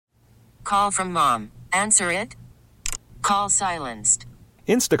Call from mom. Answer it. Call silenced.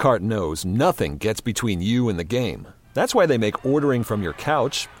 Instacart knows nothing gets between you and the game. That's why they make ordering from your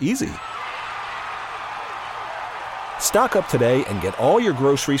couch easy. Stock up today and get all your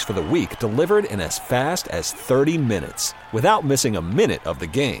groceries for the week delivered in as fast as 30 minutes without missing a minute of the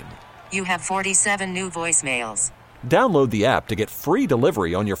game. You have 47 new voicemails. Download the app to get free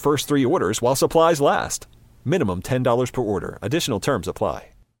delivery on your first 3 orders while supplies last. Minimum $10 per order. Additional terms apply.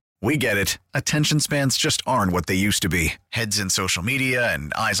 We get it. Attention spans just aren't what they used to be. Heads in social media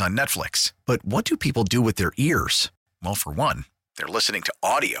and eyes on Netflix. But what do people do with their ears? Well, for one, they're listening to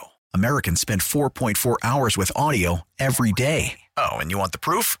audio. Americans spend 4.4 hours with audio every day. Oh, and you want the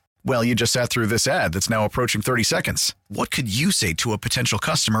proof? Well, you just sat through this ad that's now approaching 30 seconds. What could you say to a potential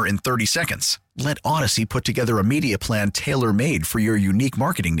customer in 30 seconds? Let Odyssey put together a media plan tailor-made for your unique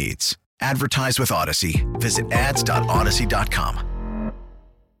marketing needs. Advertise with Odyssey. Visit ads.odyssey.com.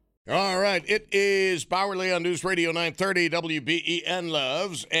 All right, it is Bauerle on News Radio 930 WBEN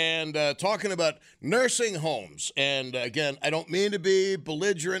Loves, and talking about nursing homes. And again, I don't mean to be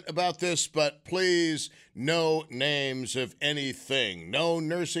belligerent about this, but please, no names of anything. No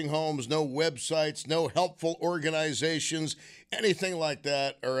nursing homes, no websites, no helpful organizations, anything like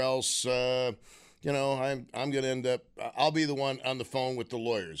that, or else, I'm going to end up, I'll be the one on the phone with the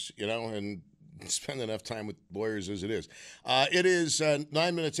lawyers, and spend enough time with lawyers as it is. It is 9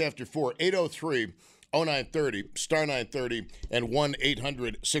 minutes after 4, 803-0930, star 930, and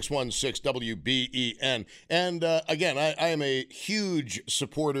 1-800-616-WBEN. And again, I am a huge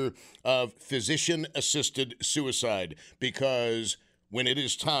supporter of physician-assisted suicide because when it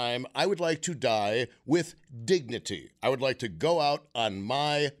is time, I would like to die with dignity. I would like to go out on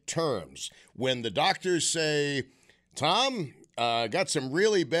my terms. When the doctors say, Tom, got some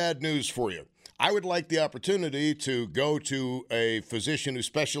really bad news for you, I would like the opportunity to go to a physician who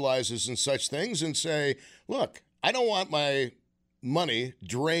specializes in such things and say, look, I don't want my money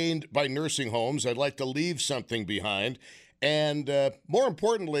drained by nursing homes. I'd like to leave something behind. And more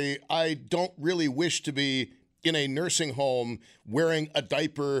importantly, I don't really wish to be in a nursing home wearing a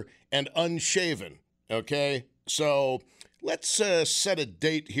diaper and unshaven, okay? So let's set a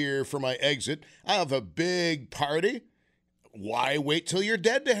date here for my exit. I have a big party. Why wait till you're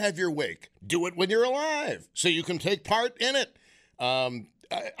dead to have your wake? Do it when you're alive so you can take part in it. I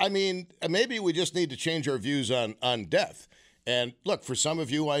mean, maybe we just need to change our views on death. And look, for some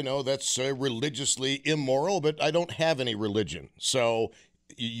of you, I know that's religiously immoral, but I don't have any religion. So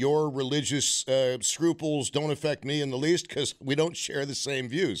your religious scruples don't affect me in the least because we don't share the same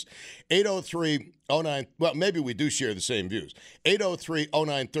views. 803-09, well, maybe we do share the same views.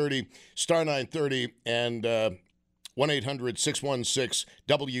 803-0930, star 930, and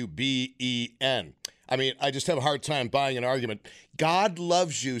 1-800-616-WBEN. I mean, I just have a hard time buying an argument. God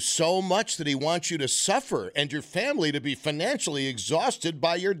loves you so much that he wants you to suffer and your family to be financially exhausted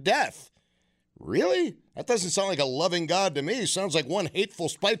by your death. Really? That doesn't sound like a loving God to me. It sounds like one hateful,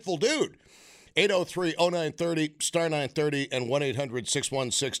 spiteful dude. 803-0930, star 930, and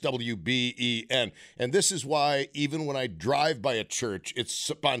 1-800-616-WBEN. And this is why even when I drive by a church, it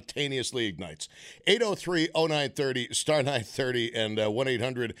spontaneously ignites. 803-0930, star 930, and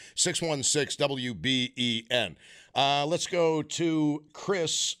 1-800-616-WBEN. Let's go to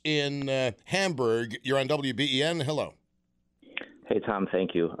Chris in Hamburg. You're on WBEN. Hello. Hey, Tom,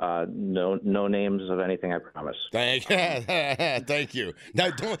 thank you. No names of anything, I promise. Thank you. Now,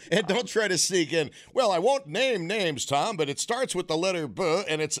 don't try to sneak in. Well, I won't name names, Tom, but it starts with the letter B,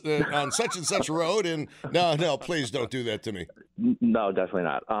 and it's on such and such road. And no, please don't do that to me. No, definitely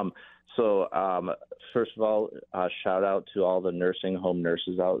not. First of all, shout out to all the nursing home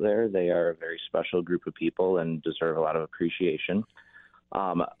nurses out there. They are a very special group of people and deserve a lot of appreciation.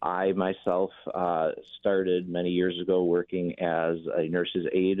 I myself started many years ago working as a nurse's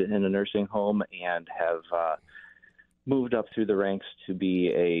aide in a nursing home and have moved up through the ranks to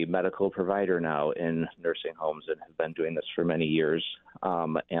be a medical provider now in nursing homes and have been doing this for many years.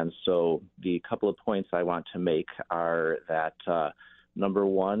 And so the couple of points I want to make are that, number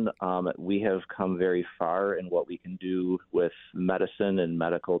one, we have come very far in what we can do with medicine and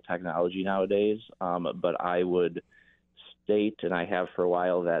medical technology nowadays, but I would state, and I have for a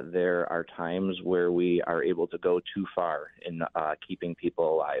while, that there are times where we are able to go too far in keeping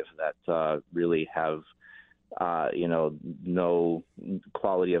people alive that really have, no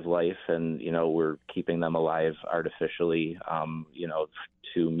quality of life, and, we're keeping them alive artificially,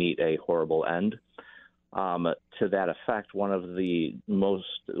 to meet a horrible end. To that effect, one of the most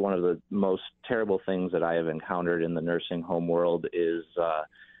terrible things that I have encountered in the nursing home world is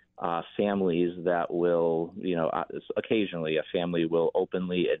families that will, occasionally a family will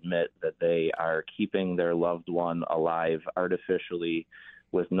openly admit that they are keeping their loved one alive artificially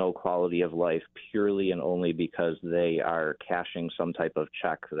with no quality of life purely and only because they are cashing some type of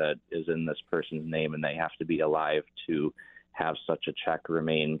check that is in this person's name and they have to be alive to have such a check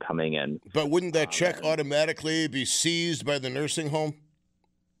remain coming in. But wouldn't that check automatically be seized by the nursing home?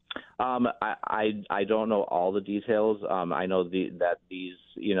 I don't know all the details. I know that these,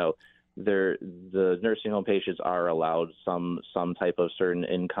 the nursing home patients are allowed some type of certain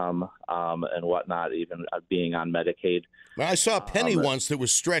income and whatnot, even being on Medicaid. Well, I saw a penny once that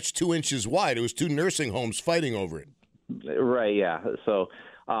was stretched 2 inches wide. It was 2 nursing homes fighting over it. Right. Yeah. So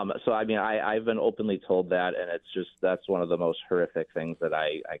I mean, I've been openly told that, and that's one of the most horrific things that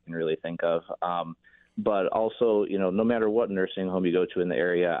I can really think of. But also, no matter what nursing home you go to in the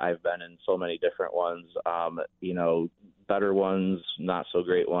area, I've been in so many different ones, better ones, not so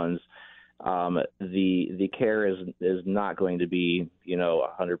great ones. The care is not going to be,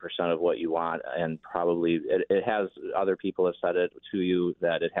 100% of what you want. And probably it has, other people have said it to you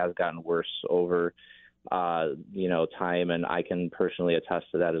that it has gotten worse over time, and I can personally attest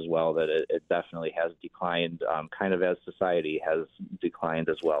to that as well, that it definitely has declined, kind of as society has declined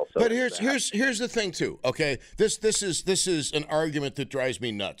as well. So but here's the thing too. Okay, this is an argument that drives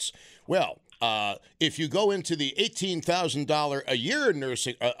me nuts. Well, if you go into the $18,000 a year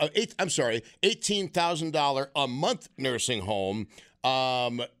nursing, $18,000 a month nursing home,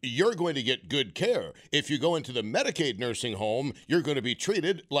 you're going to get good care. If you go into the Medicaid nursing home, you're going to be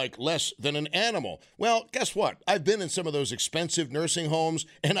treated like less than an animal. Well, guess what? I've been in some of those expensive nursing homes,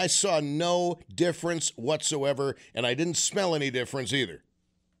 and I saw no difference whatsoever, and I didn't smell any difference either.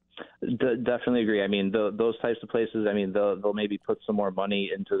 Definitely agree. I mean, those types of places, I mean, they'll maybe put some more money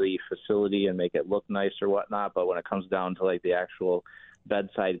into the facility and make it look nice or whatnot, but when it comes down to like the actual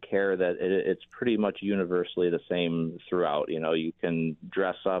bedside care, that it's pretty much universally the same throughout. You can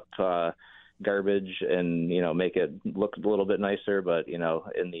dress up garbage and make it look a little bit nicer, but in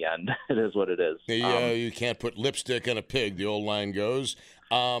the end it is what it is. You can't put lipstick on a pig, the old line goes.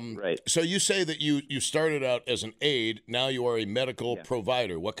 Right. So you say that you started out as an aide, now you are a medical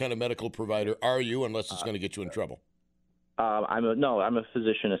provider. What kind of medical provider are you, unless it's going to get you in trouble? I'm a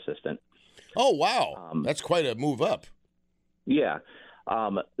physician assistant. Oh wow, that's quite a move up. Yeah.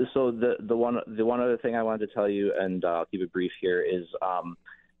 So the one other thing I wanted to tell you, and I'll keep it brief here, is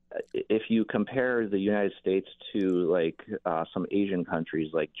if you compare the United States to like some Asian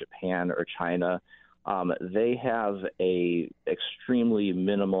countries like Japan or China, they have a extremely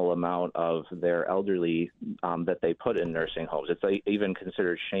minimal amount of their elderly that they put in nursing homes. It's even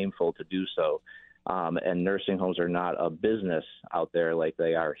considered shameful to do so. And nursing homes are not a business out there like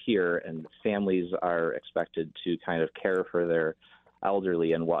they are here, and families are expected to kind of care for their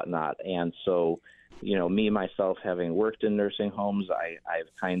elderly and whatnot. And so, me, myself, having worked in nursing homes, I've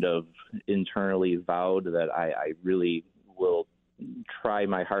kind of internally vowed that I really will try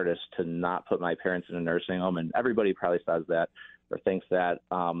my hardest to not put my parents in a nursing home. And everybody probably says that or thinks that.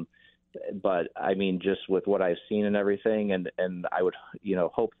 But I mean, just with what I've seen and everything, and I would,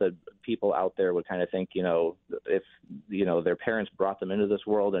 hope that people out there would kind of think, if, their parents brought them into this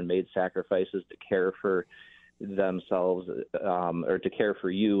world and made sacrifices to care for themselves or to care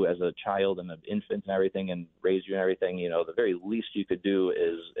for you as a child and an infant and everything and raise you and everything, the very least you could do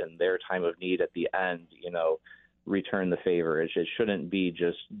is in their time of need at the end, return the favor. It shouldn't be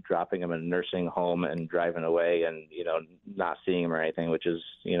just dropping them in a nursing home and driving away and, not seeing them or anything, which is,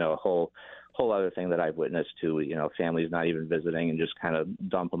 a whole other thing that I've witnessed too, families not even visiting and just kind of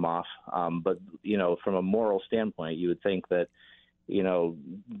dump them off. But, from a moral standpoint, you would think that,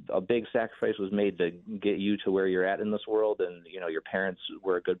 a big sacrifice was made to get you to where you're at in this world. And, your parents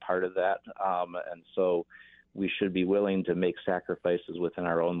were a good part of that. And so we should be willing to make sacrifices within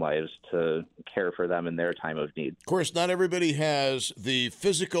our own lives to care for them in their time of need. Of course, not everybody has the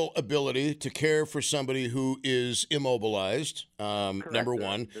physical ability to care for somebody who is immobilized, number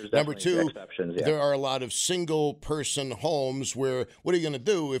one. Number two, there are a lot of single-person homes where what are you going to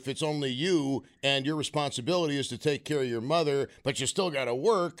do if it's only you and your responsibility is to take care of your mother, but you still got to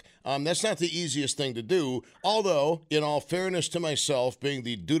work? That's not the easiest thing to do, although, in all fairness to myself, being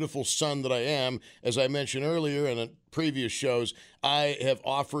the dutiful son that I am, as I mentioned earlier in previous shows, I have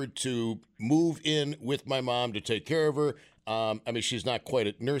offered to move in with my mom to take care of her. She's not quite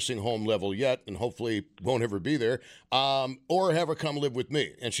at nursing home level yet, and hopefully won't ever be there, or have her come live with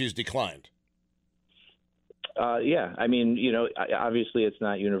me, and she's declined. Yeah, obviously it's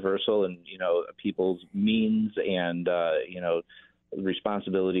not universal, and, people's means and,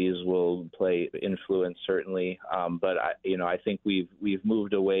 responsibilities will play influence certainly, but I think we've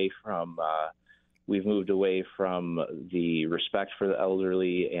moved away from the respect for the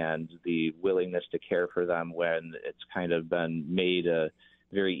elderly and the willingness to care for them when it's kind of been made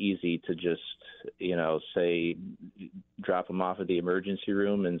very easy to just, say, drop them off at the emergency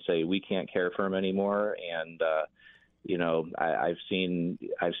room and say, we can't care for them anymore. And, I've seen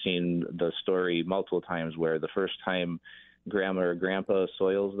the story multiple times where the first time grandma or grandpa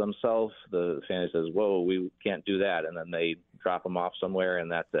soils themselves, the family says, whoa, we can't do that. And then they drop them off somewhere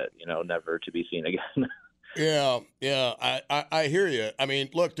and that's it, never to be seen again. Yeah, I hear you. I mean,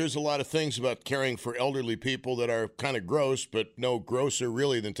 look, there's a lot of things about caring for elderly people that are kind of gross, but no grosser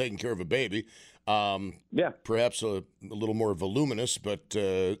really than taking care of a baby. Perhaps a little more voluminous, but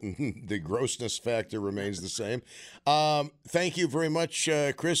the grossness factor remains the same. Thank you very much,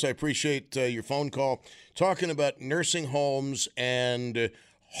 Chris. I appreciate your phone call. Talking about nursing homes and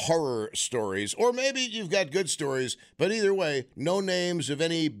horror stories, or maybe you've got good stories, but either way, no names of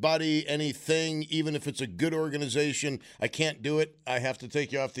anybody, anything, even if it's a good organization. I can't do it. I have to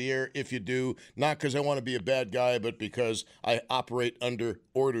take you off the air if you do, not because I want to be a bad guy, but because I operate under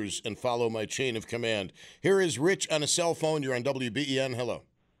orders and follow my chain of command. Here is Rich on a cell phone. You're on WBEN. Hello.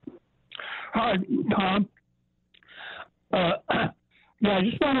 Hi, Tom. I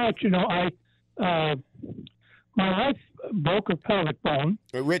just want to let you know, my wife broke her pelvic bone.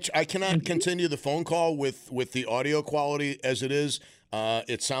 Rich, I cannot continue the phone call with the audio quality as it is.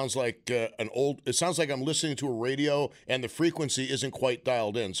 It sounds like it sounds like I'm listening to a radio and the frequency isn't quite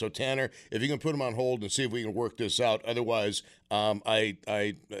dialed in. So Tanner, if you can put him on hold and see if we can work this out. Otherwise,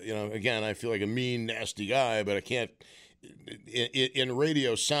 again, I feel like a mean, nasty guy, but I can't. In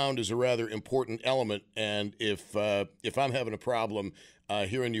radio, sound is a rather important element, and if I'm having a problem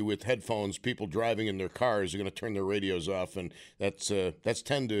hearing you with headphones, people driving in their cars are going to turn their radios off, and that's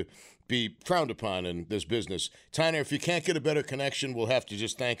tend to be frowned upon in this business. Tanner, if you can't get a better connection, we'll have to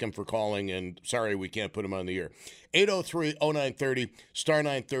just thank him for calling, and sorry we can't put him on the air. 803-0930, star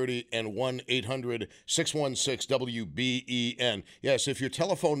 930, and 1-800-616-WBEN. Yes, if your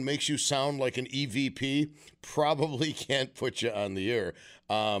telephone makes you sound like an EVP, probably can't put you on the air,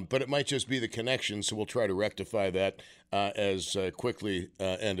 but it might just be the connection, so we'll try to rectify that as quickly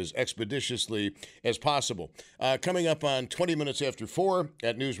and as expeditiously as possible. Coming up on 20 minutes after 4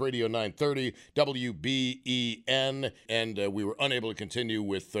 at News Radio 930 WBEN, and we were unable to continue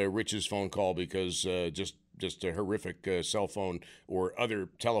with Rich's phone call because just a horrific cell phone or other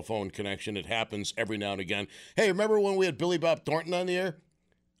telephone connection. It happens every now and again. Hey, remember when we had Billy Bob Thornton on the air?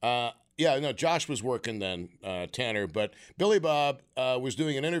 Yeah, no, Josh was working then, Tanner, but Billy Bob was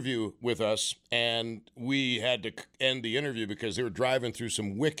doing an interview with us, and we had to end the interview because they were driving through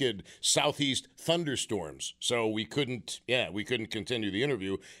some wicked southeast thunderstorms. So we couldn't continue the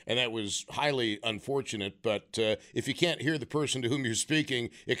interview, and that was highly unfortunate. But if you can't hear the person to whom you're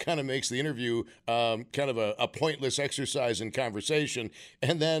speaking, it kind of makes the interview kind of a pointless exercise in conversation.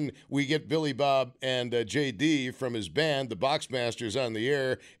 And then we get Billy Bob and JD from his band, the Boxmasters, on the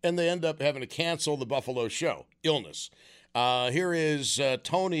air, and they end up having to cancel the Buffalo show. Illness. Here is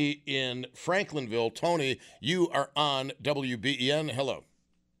Tony in Franklinville. Tony, you are on WBEN. Hello.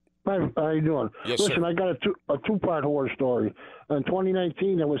 Hi, how you doing? Yes, Listen, sir. I got a two-part horror story. In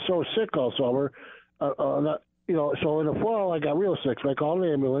 2019, I was so sick all summer. So in the fall, I got real sick. So I called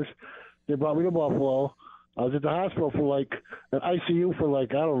an ambulance. They brought me to Buffalo. I was at the hospital for an ICU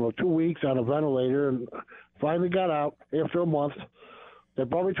for 2 weeks on a ventilator, and finally got out after a month. They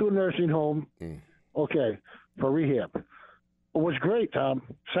brought me to a nursing home, for rehab. It was great, Tom.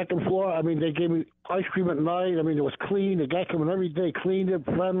 Second floor, they gave me ice cream at night. It was clean. The guy coming every day, cleaned it,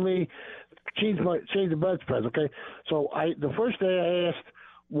 friendly, changed the bedspreads, okay? So the first day I asked,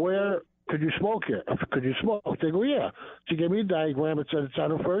 where could you smoke here? Could you smoke? They go, yeah. She gave me a diagram. It said it's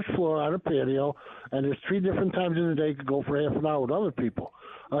on the first floor on a patio, and there's 3 different times in the day you could go for half an hour with other people.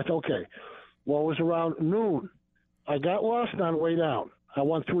 I said, okay. Well, it was around noon. I got lost on the way down. I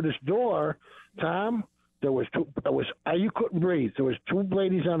went through this door, Tom. You couldn't breathe. There was 2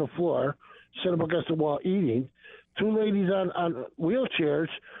 ladies on the floor, sitting up against the wall eating. 2 ladies on wheelchairs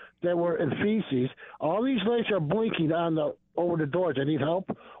that were in feces. All these ladies are blinking over the doors. I need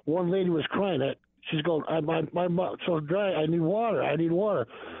help. One lady was crying. She's going, my mouth's so dry. I need water.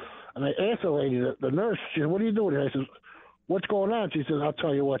 And I asked the lady, the nurse, she said, what are you doing here? I said, what's going on? She says, I'll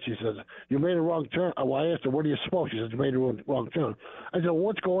tell you what. She says, you made a wrong turn. Well, I asked her, where do you smoke? She says, you made a wrong turn. I said,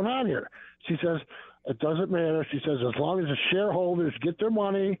 what's going on here? She says, it doesn't matter. She says, as long as the shareholders get their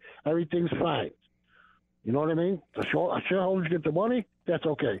money, everything's fine. You know what I mean? The shareholders get their money, that's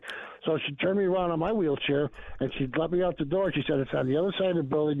okay. So she turned me around on my wheelchair, and she let me out the door. She said, it's on the other side of the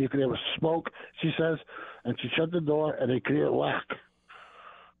building. You can hear a smoke, she says. And she shut the door, and they could hear a whack.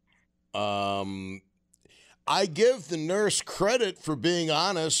 I give the nurse credit for being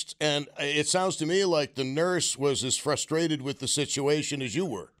honest, and it sounds to me like the nurse was as frustrated with the situation as you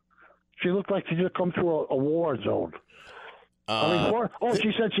were. She looked like she just come through a war zone.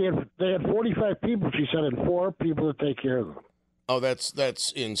 She said they had 45 people. She said, and 4 people to take care of them. Oh,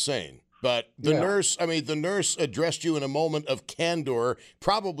 that's insane. But the nurse addressed you in a moment of candor,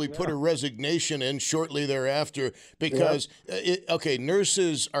 probably put a resignation in shortly thereafter because,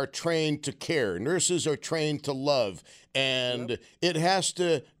 nurses are trained to care. Nurses are trained to love. And it has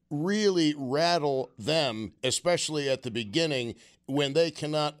to really rattle them, especially at the beginning, when they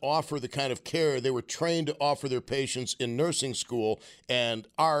cannot offer the kind of care they were trained to offer their patients in nursing school. And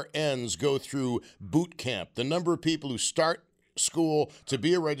RNs go through boot camp. The number of people who start school to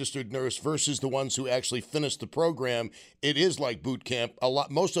be a registered nurse versus the ones who actually finish the program, it is like boot camp.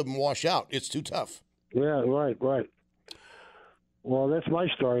 Most of them wash out. It's too tough. Yeah, right. Well, that's my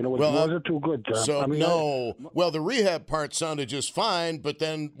story. It wasn't too good, Tom. The rehab part sounded just fine, but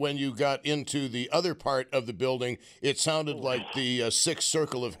then when you got into the other part of the building, it sounded like the sixth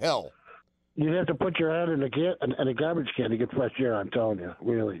circle of hell. You have to put your head in a garbage can to get fresh air, I'm telling you.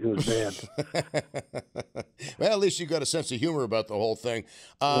 Really, it was bad. Well, at least you got a sense of humor about the whole thing.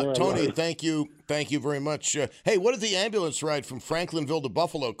 Tony, right. Thank you very much. Hey, what did the ambulance ride from Franklinville to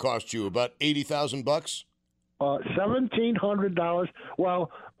Buffalo cost you? About $80,000? $1,700.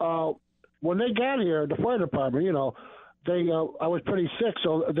 Well, when they got here, the fire department, I was pretty sick,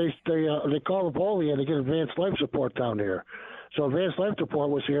 so they called the Bauerle to get advanced life support down here. So advanced life support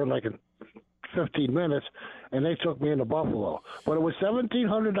was here like in 15 minutes, and they took me into Buffalo. But it was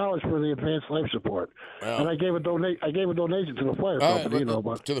 $1,700 for the advanced life support, and I gave a donation to the fire company.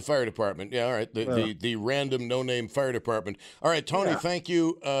 To the fire department, yeah. All right, the random no-name fire department. All right, Tony, thank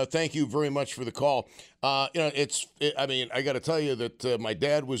you very much for the call. I got to tell you that my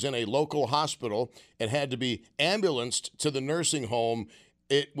dad was in a local hospital and had to be ambulanced to the nursing home.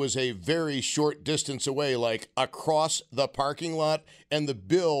 It was a very short distance away, like across the parking lot, and the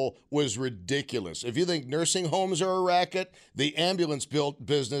bill was ridiculous. If you think nursing homes are a racket, the ambulance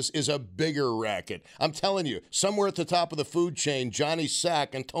business is a bigger racket. I'm telling you, somewhere at the top of the food chain, Johnny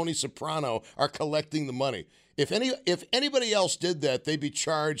Sack and Tony Soprano are collecting the money. If anybody else did that, they'd be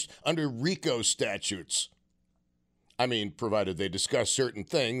charged under RICO statutes. I mean, provided they discuss certain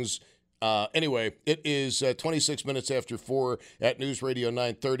things. Anyway, it is 26 minutes after 4 at News Radio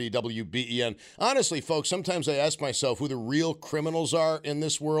 930 WBEN. Honestly, folks, sometimes I ask myself who the real criminals are in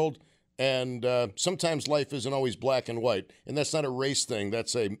this world, and sometimes life isn't always black and white, and that's not a race thing.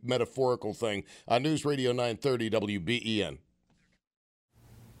 That's a metaphorical thing. News Radio 930 WBEN.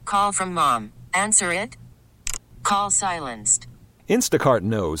 Call from mom. Answer it. Call silenced. Instacart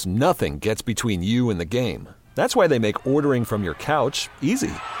knows nothing gets between you and the game. That's why they make ordering from your couch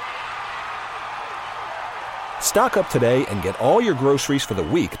easy. Stock up today and get all your groceries for the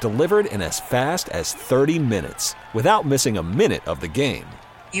week delivered in as fast as 30 minutes without missing a minute of the game.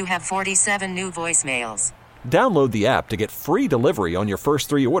 You have 47 new voicemails. Download the app to get free delivery on your first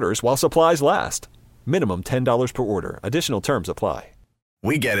 3 orders while supplies last. Minimum $10 per order. Additional terms apply.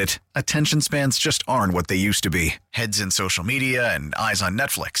 We get it. Attention spans just aren't what they used to be. Heads in social media and eyes on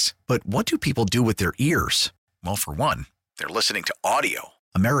Netflix. But what do people do with their ears? Well, for one, they're listening to audio.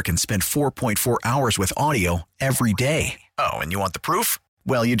 Americans spend 4.4 hours with audio every day. Oh, and you want the proof?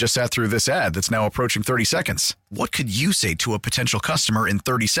 Well, you just sat through this ad that's now approaching 30 seconds. What could you say to a potential customer in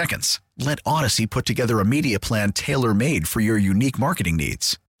 30 seconds? Let Odyssey put together a media plan tailor-made for your unique marketing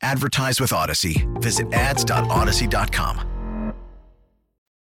needs. Advertise with Odyssey. Visit ads.odyssey.com.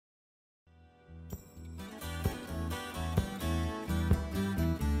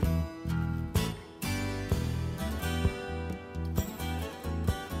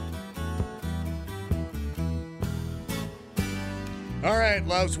 All right,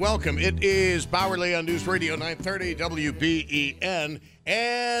 loves, welcome. It is Bauerle on News Radio 930 WBEN,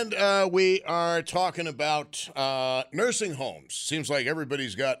 and we are talking about nursing homes. Seems like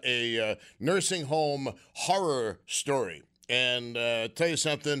everybody's got a nursing home horror story. And tell you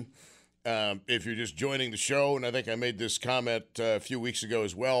something, if you're just joining the show, and I think I made this comment a few weeks ago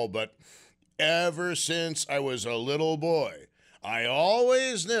as well, but ever since I was a little boy, I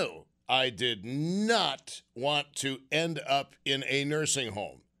always knew I did not want to end up in a nursing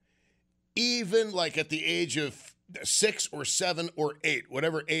home. Even like at the age of 6 or 7 or 8,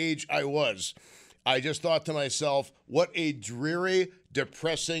 whatever age I was, I just thought to myself, what a dreary,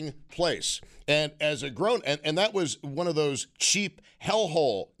 depressing place. And as a grown, and that was one of those cheap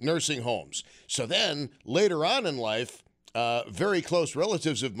hellhole nursing homes. So then later on in life, very close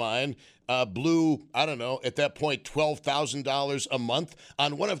relatives of mine blew, I don't know, at that point, $12,000 a month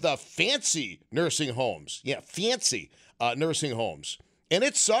on one of the fancy nursing homes. Yeah, fancy nursing homes. And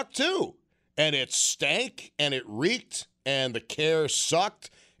it sucked too. And it stank and it reeked and the care sucked.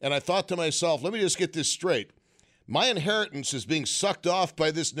 And I thought to myself, let me just get this straight. My inheritance is being sucked off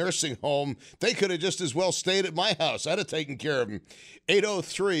by this nursing home. They could have just as well stayed at my house. I'd have taken care of them.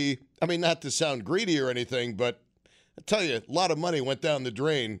 803, I mean, not to sound greedy or anything, but I tell you, a lot of money went down the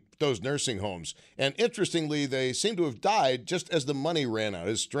drain, those nursing homes. And interestingly, they seem to have died just as the money ran out.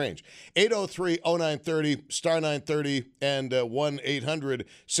 It's strange. 803-0930, star 930, and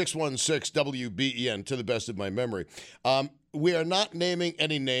 1-800-616-WBEN, to the best of my memory. We are not naming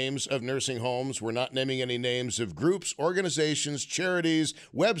any names of nursing homes. We're not naming any names of groups, organizations, charities,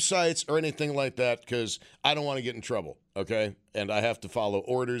 websites, or anything like that because I don't want to get in trouble, okay? And I have to follow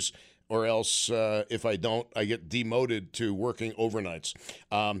orders, or else if I don't, I get demoted to working overnights,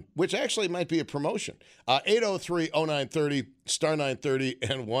 which actually might be a promotion. 803-0930, star 930,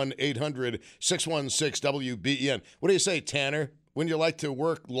 and 1-800-616-WBEN. What do you say, Tanner? Wouldn't you like to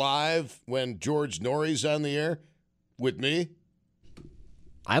work live when George Norrie's on the air? With me?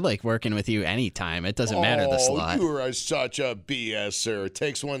 I like working with you anytime. It doesn't matter the slot. You are such a BSer. It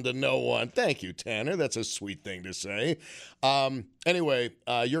takes one to know one. Thank you, Tanner. That's a sweet thing to say. Anyway,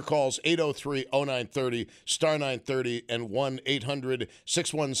 your calls, 803-0930, star 930, and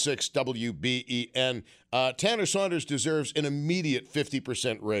 1-800-616-WBEN. Tanner Saunders deserves an immediate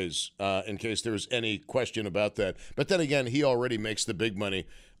 50% raise, in case there's any question about that. But then again, he already makes the big money.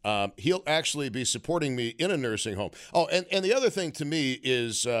 He'll actually be supporting me in a nursing home. Oh, and the other thing to me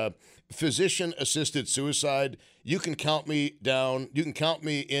is physician-assisted suicide. You can count me down. You can count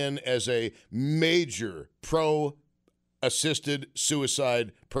me in as a major pro-assisted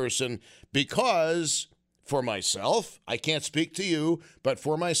suicide person because for myself, I can't speak to you, but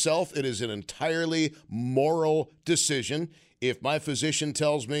for myself, it is an entirely moral decision. If my physician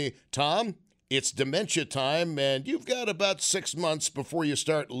tells me, Tom, it's dementia time, and you've got about 6 months before you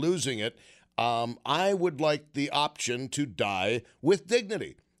start losing it, I would like the option to die with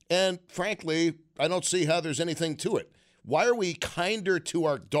dignity. And frankly, I don't see how there's anything to it. Why are we kinder to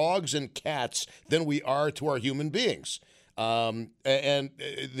our dogs and cats than we are to our human beings? And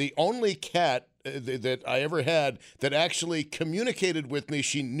the only cat that I ever had that actually communicated with me,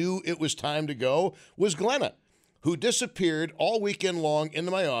 she knew it was time to go, was Glenna, who disappeared all weekend long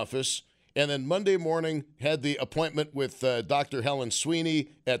into my office. And then Monday morning had the appointment with Dr. Helen Sweeney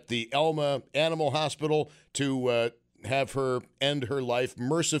at the Elma Animal Hospital to have her end her life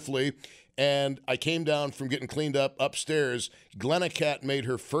mercifully. And I came down from getting cleaned up upstairs. Glenna Cat made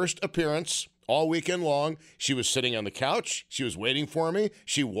her first appearance all weekend long. She was sitting on the couch. She was waiting for me.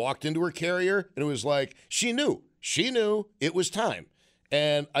 She walked into her carrier, and it was like she knew. She knew it was time.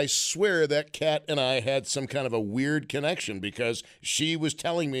 And I swear that cat and I had some kind of a weird connection because she was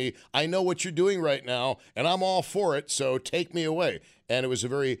telling me, I know what you're doing right now, and I'm all for it, so take me away. And it was a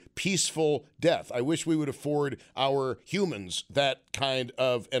very peaceful death. I wish we would afford our humans that kind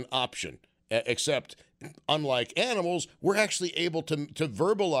of an option, except unlike animals, we're actually able to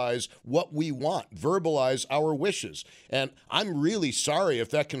verbalize what we want, verbalize our wishes. And I'm really sorry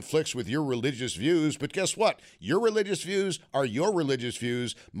if that conflicts with your religious views, but guess what? Your religious views are your religious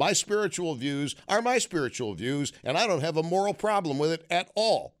views. My spiritual views are my spiritual views, and I don't have a moral problem with it at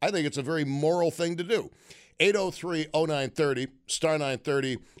all. I think it's a very moral thing to do. 803-0930, star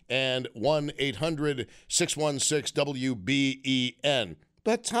 930, and 1-800-616-WBEN.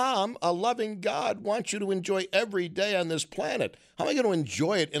 But Tom, a loving God wants you to enjoy every day on this planet. How am I going to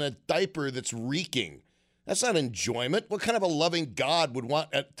enjoy it in a diaper that's reeking? That's not enjoyment. What kind of a loving God would want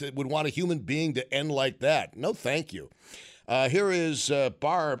a human being to end like that? No, thank you. Here is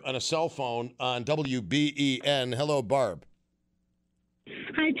Barb on a cell phone on WBEN. Hello, Barb.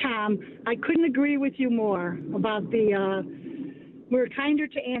 Hi, Tom. I couldn't agree with you more about we're kinder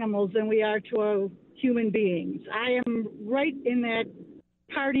to animals than we are to our human beings. I am right in that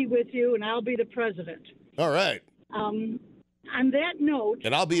party with you, and I'll be the president. All right. On that note...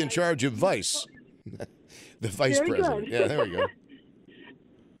 And I'll be in charge of Vice. The vice Very president. Good. Yeah, there we go.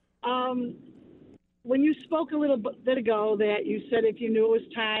 When you spoke a little bit ago that you said if you knew it was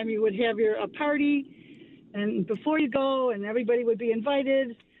time, you would have a party, and before you go, and everybody would be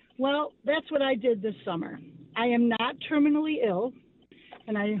invited. Well, that's what I did this summer. I am not terminally ill,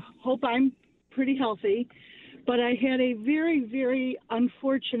 and I hope I'm pretty healthy. But I had a very, very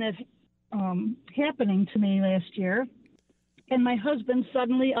unfortunate happening to me last year. And my husband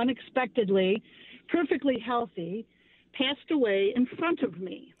suddenly, unexpectedly, perfectly healthy, passed away in front of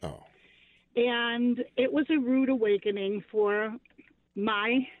me. Oh. And it was a rude awakening for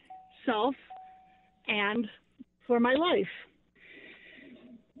myself and for my life.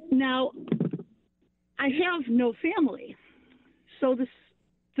 Now, I have no family. So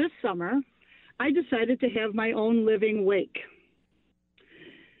this summer, I decided to have my own living wake.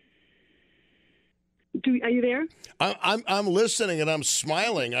 Are you there? I'm listening and I'm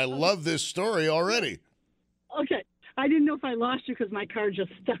smiling. I love this story already. Okay. I didn't know if I lost you because my car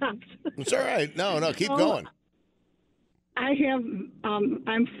just stopped. It's all right. No, keep going.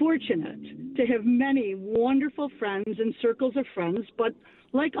 I'm fortunate to have many wonderful friends and circles of friends, but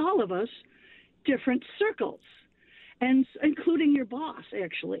like all of us, different circles, and including your boss,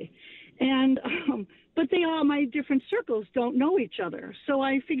 actually. And but my different circles don't know each other. So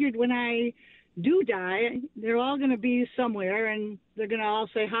I figured when I do die, they're all going to be somewhere, and they're going to all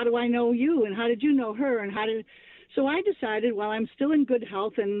say, "How do I know you? And how did you know her? And how did?" So I decided, while I'm still in good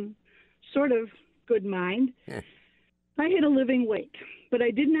health and sort of good mind, I had a living wake. But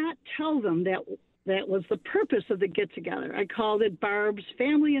I did not tell them that was the purpose of the get-together. I called it Barb's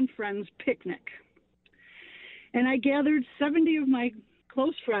Family and Friends Picnic. And I gathered 70 of my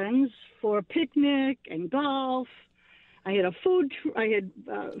close friends for a picnic and golf. I had food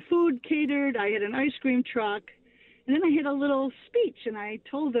catered. I had an ice cream truck. And then I had a little speech, and I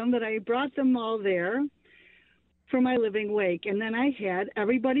told them that I brought them all there for my living wake. And then I had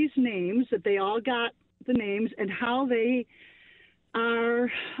everybody's names, that they all got the names and how they are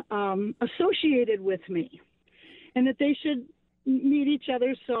associated with me, and that they should meet each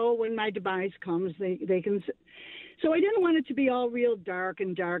other so when my demise comes, they can. So I didn't want it to be all real dark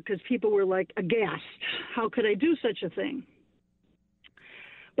because people were like aghast. How could I do such a thing?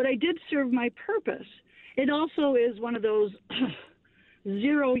 But I did serve my purpose. It also is one of those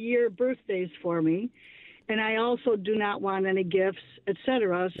 0-year birthdays for me, and I also do not want any gifts,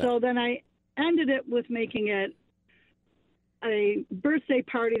 etc. So then I ended it with making it a birthday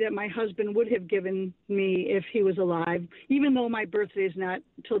party that my husband would have given me if he was alive, even though my birthday is not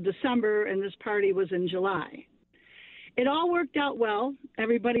till December and this party was in July. It all worked out well.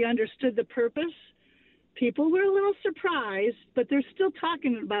 Everybody understood the purpose. People were a little surprised, but they're still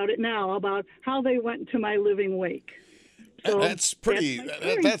talking about it now, about how they went to my living wake. So that's pretty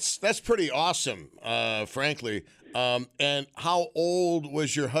awesome, frankly. And how old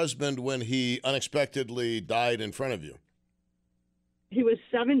was your husband when he unexpectedly died in front of you? He was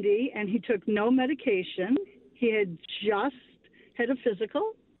 70, and he took no medication. He had just had a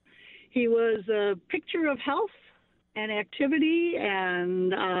physical. He was a picture of health and activity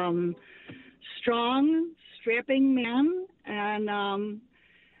and strong, strapping man, and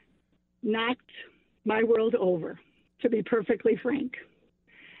knocked my world over, to be perfectly frank.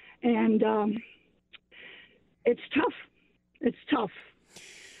 And it's tough. It's tough.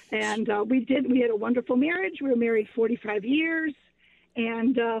 And we had a wonderful marriage. We were married 45 years.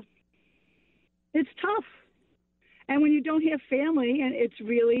 And it's tough. And when you don't have family, and it's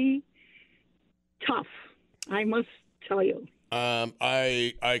really tough, I must tell you.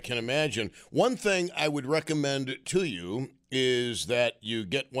 I can imagine. One thing I would recommend to you is that you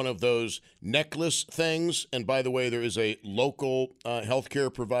get one of those necklace things. And by the way, there is a local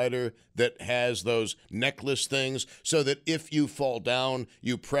healthcare provider that has those necklace things so that if you fall down,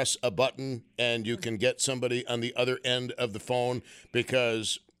 you press a button and you can get somebody on the other end of the phone,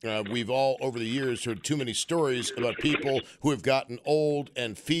 because we've all over the years heard too many stories about people who have gotten old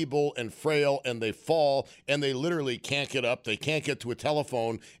and feeble and frail, and they fall and they literally can't get up. They can't get to a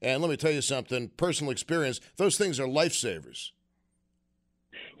telephone. And let me tell you something, personal experience, those things are lifesavers.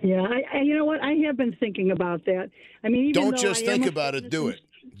 Yeah, you know what? I have been thinking about that. I mean, even don't just think about it, do it.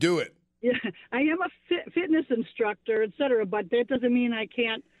 Do it. Yeah, I am a fitness instructor, et cetera, but that doesn't mean I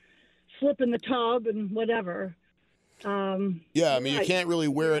can't slip in the tub and whatever. Yeah, I mean, you can't really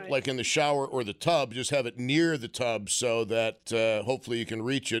wear it like in the shower or the tub. Just have it near the tub so that hopefully you can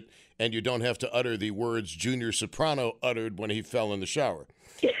reach it and you don't have to utter the words Junior Soprano uttered when he fell in the shower.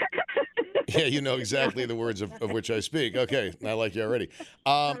 Yeah, you know exactly the words of which I speak. Okay, I like you already.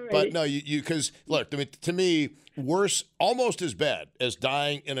 But no, you because look, I mean, to me, worse, almost as bad as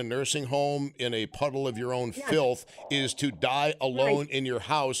dying in a nursing home in a puddle of your own filth is to die alone in your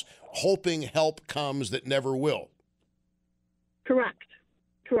house, hoping help comes that never will. Correct.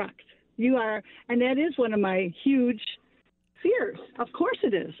 You are, and that is one of my huge fears. Of course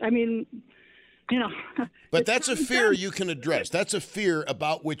it is. I mean, you know. But that's a fear you can address. That's a fear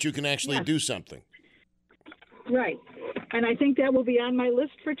about which you can actually do something. Right. And I think that will be on my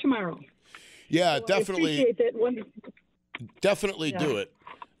list for tomorrow. Yeah, So definitely. I appreciate that. Definitely Yeah. do it.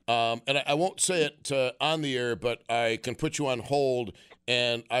 And I won't say it on the air, but I can put you on hold,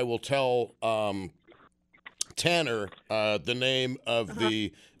 and I will tell Tanner the name of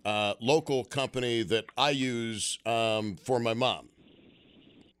the local company that I use for my mom.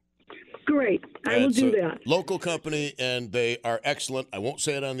 Great. I will It's do a that. local company, and they are excellent. I won't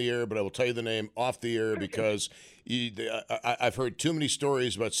say it on the air, but I will tell you the name off the air because I've heard too many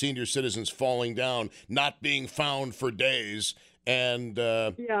stories about senior citizens falling down, not being found for days. And,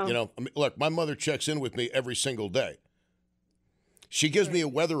 look, my mother checks in with me every single day. She gives me a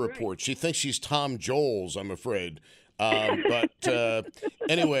weather report. She thinks she's Tom Joles, I'm afraid.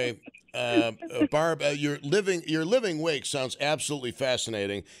 Anyway, Barb, your living wake sounds absolutely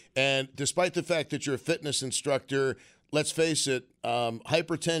fascinating. And despite the fact that you're a fitness instructor, let's face it,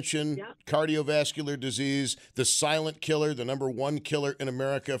 hypertension, cardiovascular disease, the silent killer, the number one killer in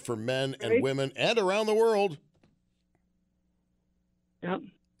America for men and women and around the world. Yep.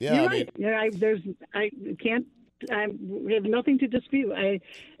 Yeah, You're I right. mean, I have nothing to dispute.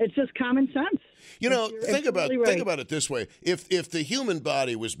 It's just common sense. Think about it this way: if the human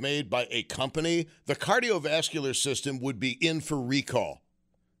body was made by a company, the cardiovascular system would be in for recall.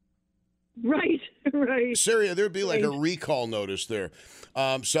 Right. Syria, there'd be like a recall notice there. So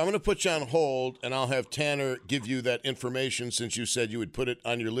I'm going to put you on hold, and I'll have Tanner give you that information since you said you would put it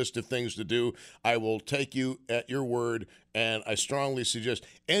on your list of things to do. I will take you at your word, and I strongly suggest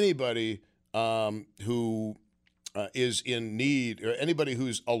anybody who is in need, or anybody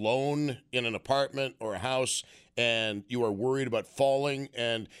who's alone in an apartment or a house and you are worried about falling,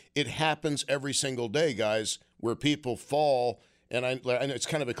 and it happens every single day, guys, where people fall. And I know it's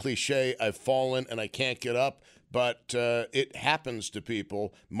kind of a cliche. I've fallen and I can't get up, but it happens to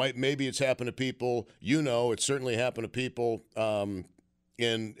people. Maybe it's happened to people. It's certainly happened to people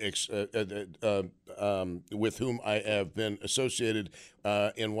with whom I have been associated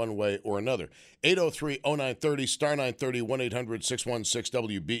in one way or another. 803-0930, star 930,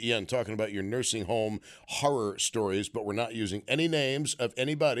 1-800-616-WBEN, talking about your nursing home horror stories, but we're not using any names of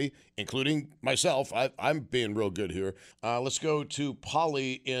anybody, including myself. I'm being real good here. Let's go to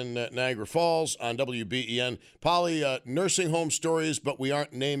Polly in Niagara Falls on WBEN. Polly, nursing home stories, but we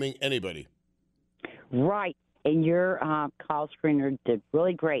aren't naming anybody. Right. And your call screener did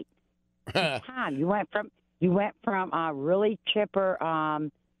really great. Tom, you went from a really chipper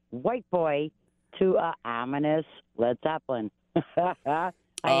white boy to ominous Led Zeppelin. I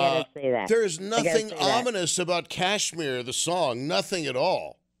had to say that. There's nothing ominous about Kashmir, the song. Nothing at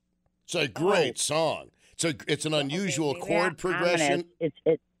all. It's a great song. It's an unusual chord progression.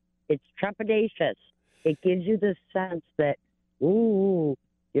 Ominous. It's trepidatious. It gives you the sense that,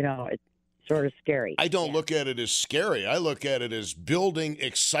 it's sort of scary. I don't look at it as scary. I look at it as building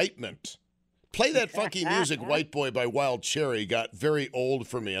excitement. Play that funky music, White Boy by Wild Cherry, got very old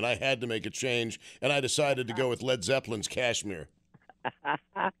for me, and I had to make a change, and I decided to go with Led Zeppelin's Kashmir.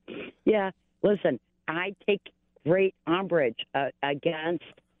 Yeah, listen, I take great umbrage against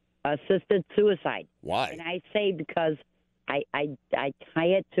assisted suicide. Why? And I say because I tie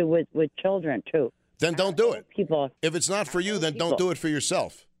it to with children, too. Then don't do it. People, if it's not for you, then don't do it for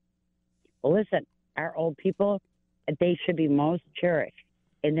yourself. Well, listen, our old people, they should be most cherished.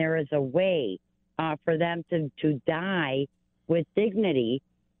 And there is a way for them to die with dignity.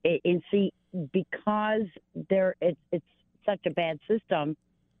 And see, because it's such a bad system,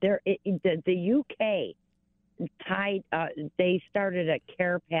 the UK they started a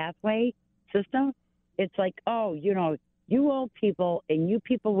care pathway system. It's like, you old people and you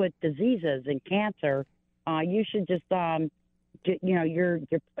people with diseases and cancer, you should just, you're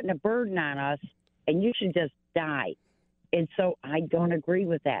putting a burden on us, and you should just die. And so I don't agree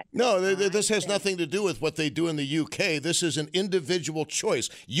with that. No, this has nothing to do with what they do in the UK. This is an individual choice.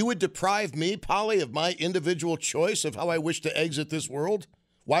 You would deprive me, Polly, of my individual choice of how I wish to exit this world?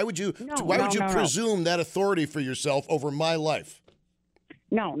 Why would you presume that authority for yourself over my life?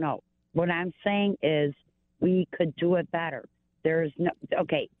 No. What I'm saying is we could do it better. There's no –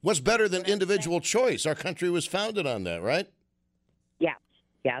 okay. What's better than individual choice? Our country was founded on that, right?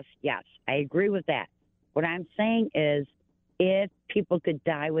 Yes. I agree with that. What I'm saying is if people could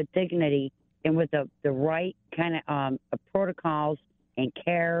die with dignity and with the right kind of protocols and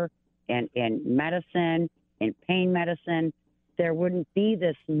care and medicine and pain medicine, there wouldn't be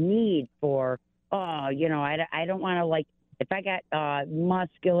this need for, I don't want to, like, if I got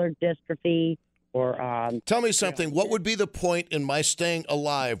muscular dystrophy or... Tell me something. What would be the point in my staying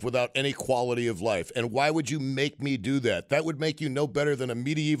alive without any quality of life? And why would you make me do that? That would make you no better than a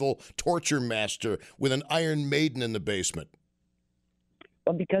medieval torture master with an Iron Maiden in the basement.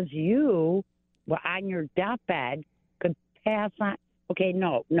 Well, because you on your deathbed could pass on. Okay,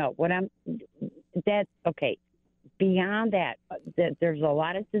 no. That's okay. Beyond that, there's a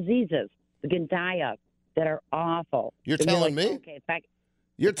lot of diseases you can die of that are awful. You're telling me? Okay,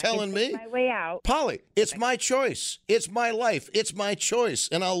 You're telling me? My way out. Polly, it's my choice. It's my life. It's my choice,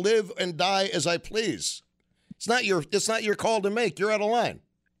 and I'll live and die as I please. It's not your call to make. You're out of line.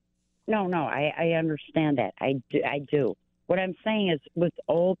 No, I understand that. I do. What I'm saying is with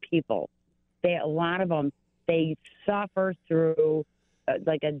old people, a lot of them, they suffer through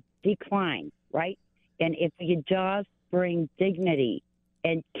like a decline, right? And if you just bring dignity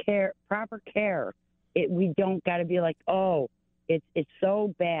and care, proper care, we don't got to be like, oh, it's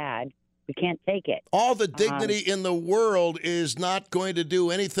so bad, we can't take it. All the dignity in the world is not going to do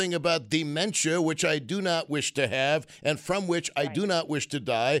anything about dementia, which I do not wish to have, and from which I do not wish to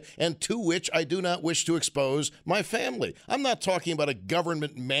die, and to which I do not wish to expose my family. I'm not talking about a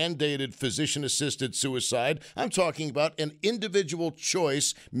government-mandated physician-assisted suicide. I'm talking about an individual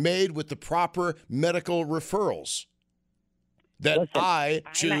choice made with the proper medical referrals that I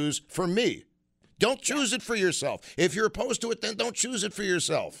choose for me. Don't choose it for yourself. If you're opposed to it, then don't choose it for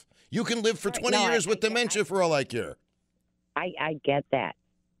yourself. You can live for 20 years with dementia for all I care. I get that.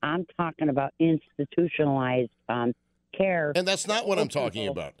 I'm talking about institutionalized care. And that's not what I'm talking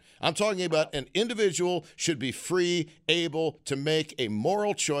about. I'm talking about an individual should be free, able to make a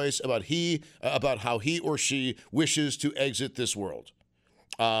moral choice about how he or she wishes to exit this world.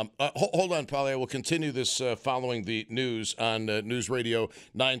 Hold on, Polly. I will continue this following the news on News Radio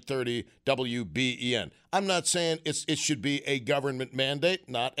 930 WBEN. I'm not saying it should be a government mandate.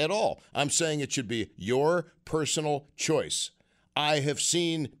 Not at all. I'm saying it should be your personal choice. I have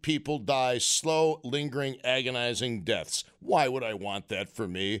seen people die slow, lingering, agonizing deaths. Why would I want that for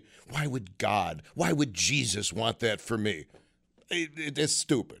me? Why would God? Why would Jesus want that for me? It's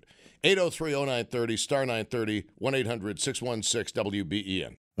stupid. 803-0930, star 930,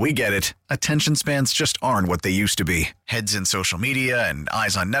 1-800-616-WBEN. We get it. Attention spans just aren't what they used to be. Heads in social media and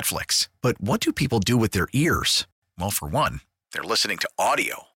eyes on Netflix. But what do people do with their ears? Well, for one, they're listening to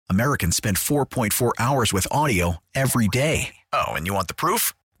audio. Americans spend 4.4 hours with audio every day. Oh, and you want the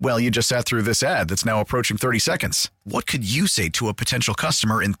proof? Well, you just sat through this ad that's now approaching 30 seconds. What could you say to a potential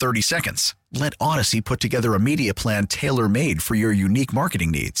customer in 30 seconds? Let Odyssey put together a media plan tailor-made for your unique marketing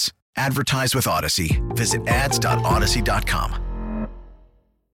needs. Advertise with Odyssey. Visit ads.odyssey.com.